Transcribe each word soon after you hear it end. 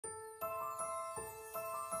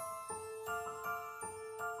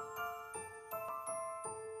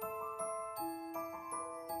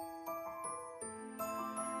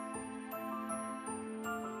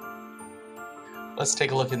Let's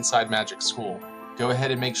take a look inside Magic School. Go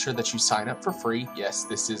ahead and make sure that you sign up for free. Yes,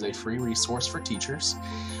 this is a free resource for teachers.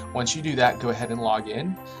 Once you do that, go ahead and log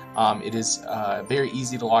in. It is very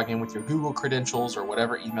easy to log in with your Google credentials or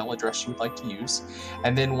whatever email address you would like to use.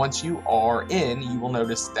 And then once you are in, you will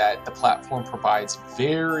notice that the platform provides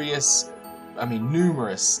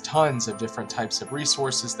numerous tons of different types of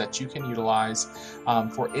resources that you can utilize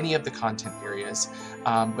for any of the content areas.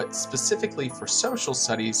 But specifically for social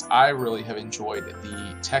studies, I really have enjoyed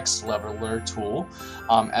the text leveler tool,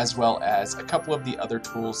 as well as a couple of the other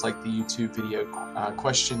tools like the YouTube video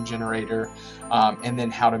question generator, and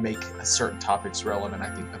then how to make certain topics relevant.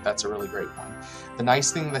 I think that that's a really great one. The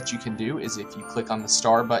nice thing that you can do is if you click on the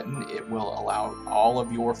star button, it will allow all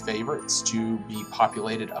of your favorites to be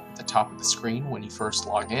populated up at the top of the screen when you first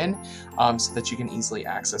log in, so that you can easily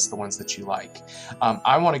access the ones that you like.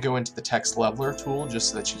 I want to go into the text leveler tool just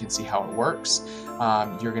so that you can see how it works.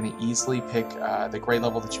 You're going to easily pick the grade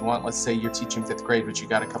level that you want. Let's say you're teaching 5th grade, but you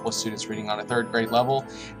got a couple of students reading on a 3rd grade level,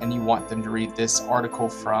 and you want them to read this article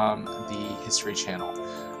from the History Channel.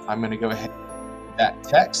 I'm going to go ahead with that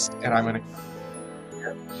text, and I'm going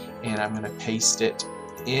to paste it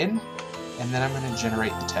in, and then I'm going to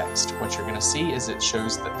generate the text. What you're going to see is it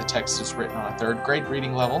shows that the text is written on a 3rd grade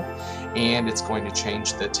reading level, and it's going to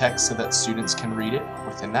change the text so that students can read it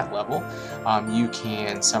within that level. You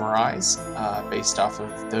can summarize based off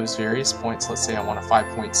of those various points. Let's say I want a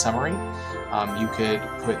 5-point summary. You could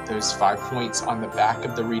put those 5 points on the back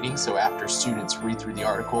of the reading, so after students read through the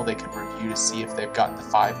article, they can review to see if they've got the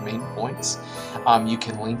 5 main points. You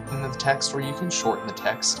can lengthen the text or you can shorten the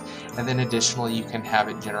text, and then additionally you can have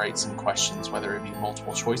it generate some questions, whether it be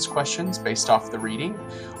multiple choice questions based off the reading,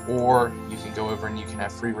 or you can go over and you can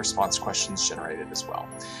have free response questions generated as well.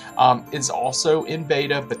 It's also in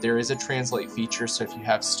beta, but there is a translate feature, so if you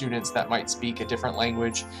have students that might speak a different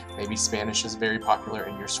language, maybe Spanish is very popular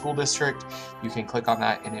in your school district, you can click on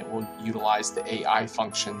that and it will utilize the AI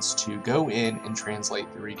functions to go in and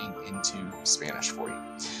translate the reading into Spanish for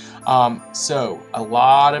you. So a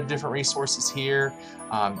lot of different resources here.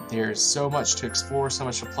 There's so much to explore, so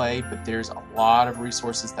much to play, but there's a lot of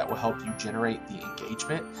resources that will help you generate the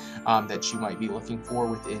engagement that you might be looking for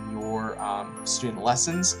within your student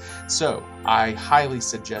lessons. So I highly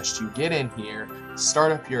suggest you get in here,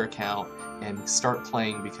 start up your account, and start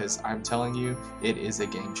playing, because I'm telling you, it is a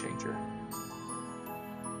game changer.